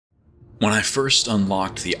When I first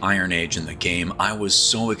unlocked the Iron Age in the game, I was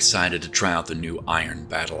so excited to try out the new Iron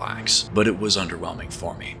Battleaxe, but it was underwhelming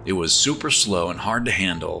for me. It was super slow and hard to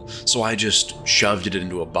handle, so I just shoved it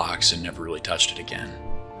into a box and never really touched it again.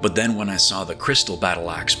 But then when I saw the Crystal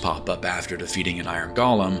Battleaxe pop up after defeating an Iron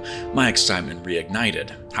Golem, my excitement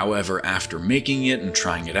reignited. However, after making it and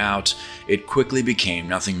trying it out, it quickly became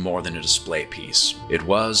nothing more than a display piece. It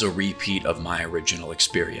was a repeat of my original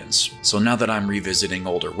experience. So now that I'm revisiting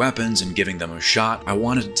older weapons and giving them a shot, I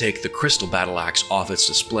wanted to take the Crystal Battleaxe off its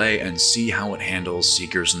display and see how it handles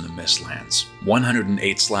Seekers in the Mistlands.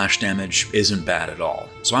 108 slash damage isn't bad at all,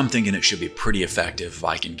 so I'm thinking it should be pretty effective if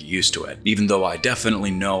I can get used to it, even though I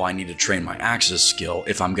definitely know I need to train my Axe's skill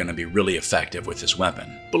if I'm going to be really effective with this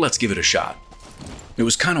weapon. But let's give it a shot. It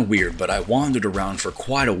was kind of weird, but I wandered around for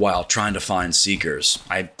quite a while trying to find Seekers.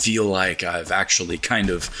 I feel like I've actually kind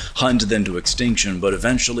of hunted them to extinction, but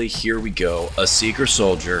eventually here we go, a Seeker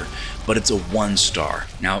Soldier, but it's a 1-star.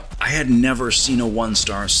 Now, I had never seen a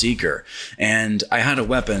 1-star Seeker, and I had a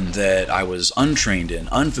weapon that I was untrained in,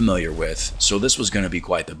 unfamiliar with, so this was going to be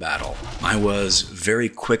quite the battle. I was very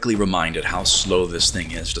quickly reminded how slow this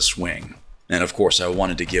thing is to swing. And of course I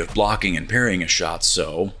wanted to give blocking and parrying a shot,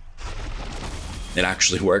 so it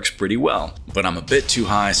actually works pretty well, but I'm a bit too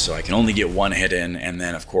high, so I can only get one hit in, and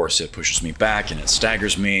then of course it pushes me back and it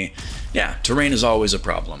staggers me. Yeah, terrain is always a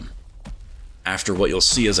problem. After what you'll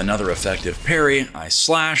see is another effective parry, I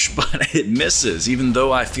slash, but it misses. Even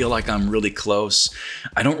though I feel like I'm really close,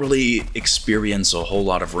 I don't really experience a whole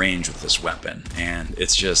lot of range with this weapon, and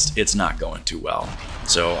it's not going too well.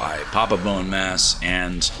 So I pop a bone mass,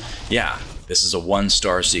 and yeah, this is a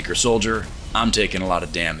 1-star Seeker Soldier. I'm taking a lot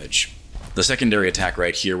of damage. The secondary attack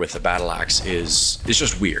right here with the Battleaxe is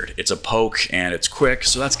just weird. It's a poke and it's quick,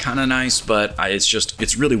 so that's kind of nice, but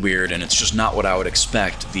it's really weird, and it's just not what I would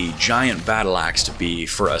expect the giant Battleaxe to be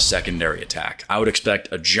for a secondary attack. I would expect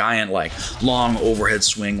a giant, like, long overhead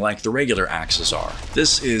swing like the regular axes are.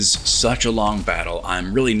 This is such a long battle,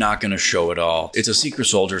 I'm really not going to show it all. It's a Seeker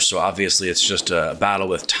Soldier, so obviously it's just a battle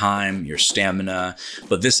with time, your stamina,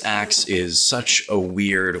 but this axe is such a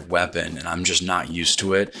weird weapon, and I'm just not used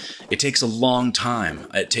to it. It takes a long time.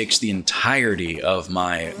 It takes the entirety of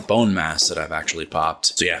my bone mass that I've actually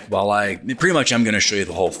popped. So yeah, while I'm going to show you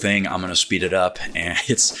the whole thing, I'm going to speed it up, and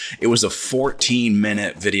it was a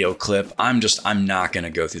 14-minute video clip. I'm not going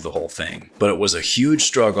to go through the whole thing, but it was a huge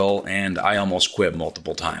struggle, and I almost quit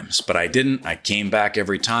multiple times, but I didn't. I came back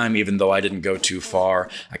every time, even though I didn't go too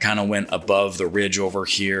far. I kind of went above the ridge over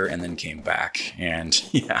here and then came back, and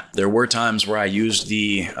yeah, there were times where I used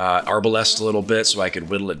the arbalest a little bit so I could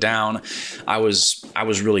whittle it down. I was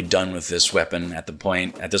really done with this weapon at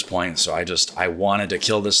this point, so I wanted to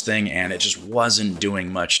kill this thing, and it just wasn't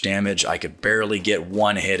doing much damage. I could barely get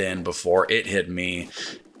one hit in before it hit me.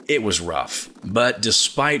 It was rough, but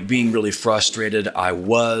despite being really frustrated, I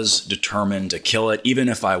was determined to kill it, even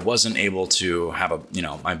if I wasn't able to have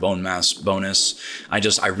my bone mass bonus.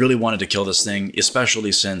 I really wanted to kill this thing,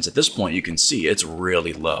 especially since at this point you can see it's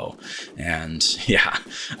really low. And yeah,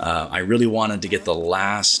 I really wanted to get the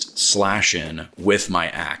last slash in with my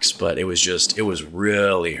axe, but it was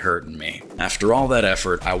really hurting me. After all that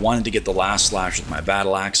effort, I wanted to get the last slash with my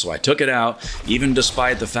battle axe, so I took it out, even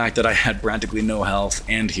despite the fact that I had practically no health,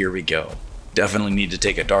 and here we go. Definitely need to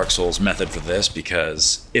take a Dark Souls method for this,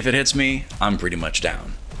 because if it hits me, I'm pretty much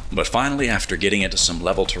down. But finally, after getting into some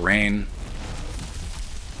level terrain,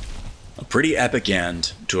 a pretty epic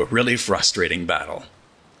end to a really frustrating battle.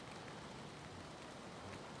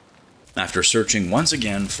 After searching once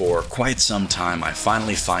again for quite some time, I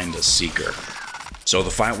finally find a Seeker. So the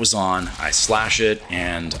fight was on, I slash it,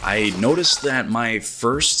 and I noticed that my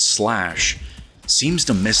first slash seems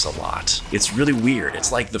to miss a lot. It's really weird.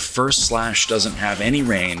 It's like the first slash doesn't have any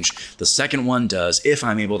range, the second one does, if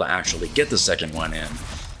I'm able to actually get the second one in.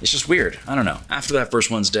 It's just weird. I don't know. After that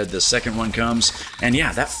first one's dead, the second one comes, and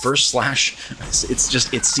yeah, that first slash,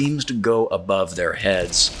 it seems to go above their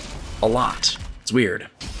heads a lot. It's weird.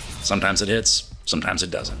 Sometimes it hits, sometimes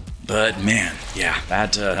it doesn't. But man, yeah,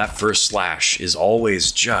 that first slash is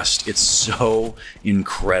always it's so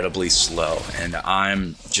incredibly slow, and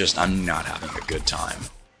I'm not having a good time.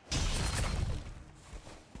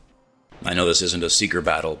 I know this isn't a Seeker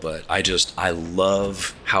battle, but I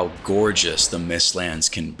love how gorgeous the Mistlands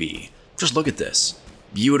can be. Just look at this.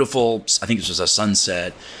 Beautiful, I think it's just a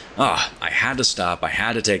sunset. I had to stop, I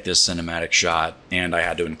had to take this cinematic shot, and I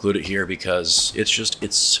had to include it here because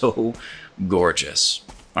it's so gorgeous.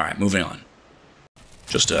 Alright, moving on.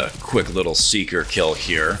 Just a quick little Seeker kill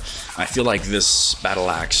here. I feel like this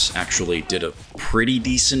Battleaxe actually did a pretty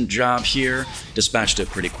decent job here. Dispatched it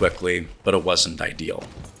pretty quickly, but it wasn't ideal.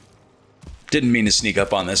 Didn't mean to sneak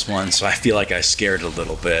up on this one, so I feel like I scared it a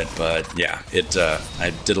little bit, but yeah,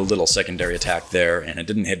 I did a little secondary attack there, and it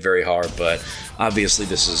didn't hit very hard, but obviously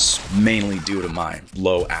this is mainly due to my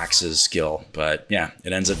low axes skill, but yeah,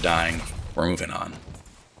 it ends up dying. We're moving on.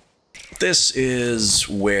 This is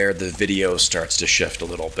where the video starts to shift a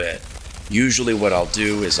little bit. Usually what I'll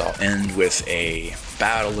do is I'll end with a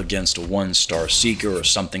battle against a 1-star Seeker or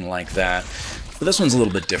something like that, but this one's a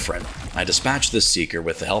little bit different. I dispatch this Seeker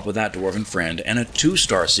with the help of that Dwarven friend, and a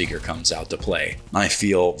 2-star Seeker comes out to play. I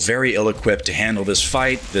feel very ill-equipped to handle this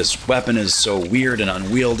fight. This weapon is so weird and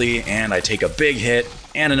unwieldy, and I take a big hit,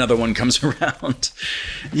 and another one comes around.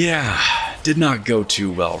 Yeah, did not go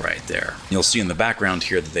too well right there. You'll see in the background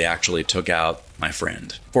here that they actually took out my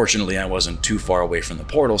friend. Fortunately, I wasn't too far away from the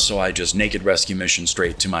portal, so I just naked rescue mission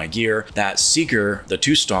straight to my gear. That Seeker, the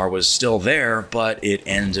 2-star, was still there, but it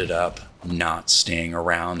ended up not staying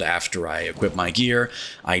around after I equipped my gear.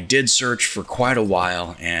 I did search for quite a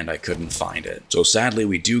while and I couldn't find it. So sadly,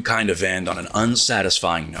 we do kind of end on an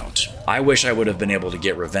unsatisfying note. I wish I would have been able to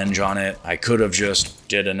get revenge on it. I could have just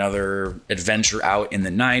did another adventure out in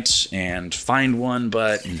the night and find one,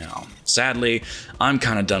 but no. Sadly, I'm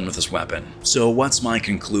kind of done with this weapon. So what's my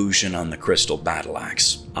conclusion on the Crystal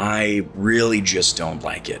Battleaxe? I really just don't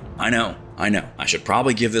like it. I know. I should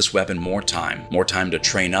probably give this weapon more time to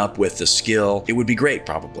train up with the skill. It would be great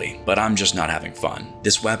probably, but I'm just not having fun.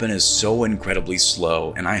 This weapon is so incredibly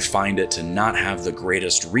slow, and I find it to not have the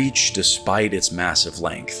greatest reach despite its massive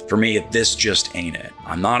length. For me, this just ain't it.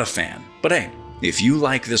 I'm not a fan. But hey, if you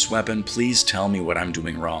like this weapon, please tell me what I'm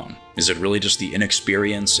doing wrong. Is it really just the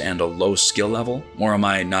inexperience and a low skill level? Or am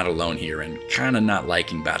I not alone here and kinda not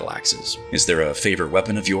liking battle axes? Is there a favorite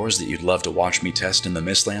weapon of yours that you'd love to watch me test in the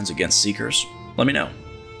Mistlands against Seekers? Let me know.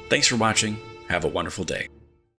 Thanks for watching. Have a wonderful day.